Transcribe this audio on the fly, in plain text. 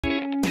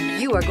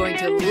You are going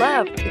to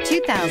love the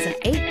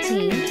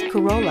 2018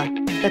 Corolla.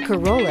 The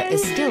Corolla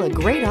is still a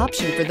great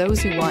option for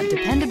those who want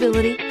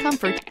dependability,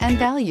 comfort, and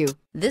value.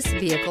 This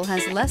vehicle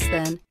has less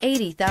than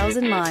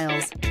 80,000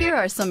 miles. Here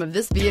are some of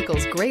this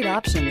vehicle's great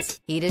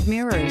options: heated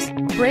mirrors,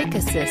 brake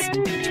assist,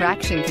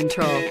 traction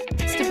control,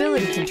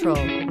 stability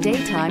control,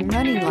 daytime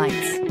running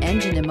lights,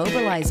 engine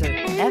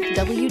immobilizer,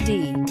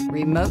 FWD,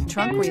 remote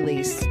trunk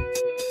release,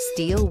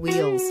 steel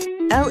wheels,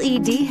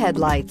 LED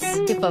headlights.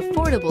 If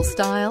affordable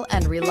style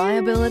and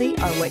reliability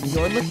are what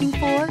you're looking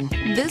for,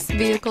 this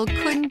vehicle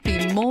couldn't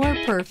be more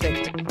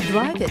perfect.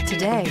 Drive it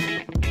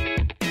today.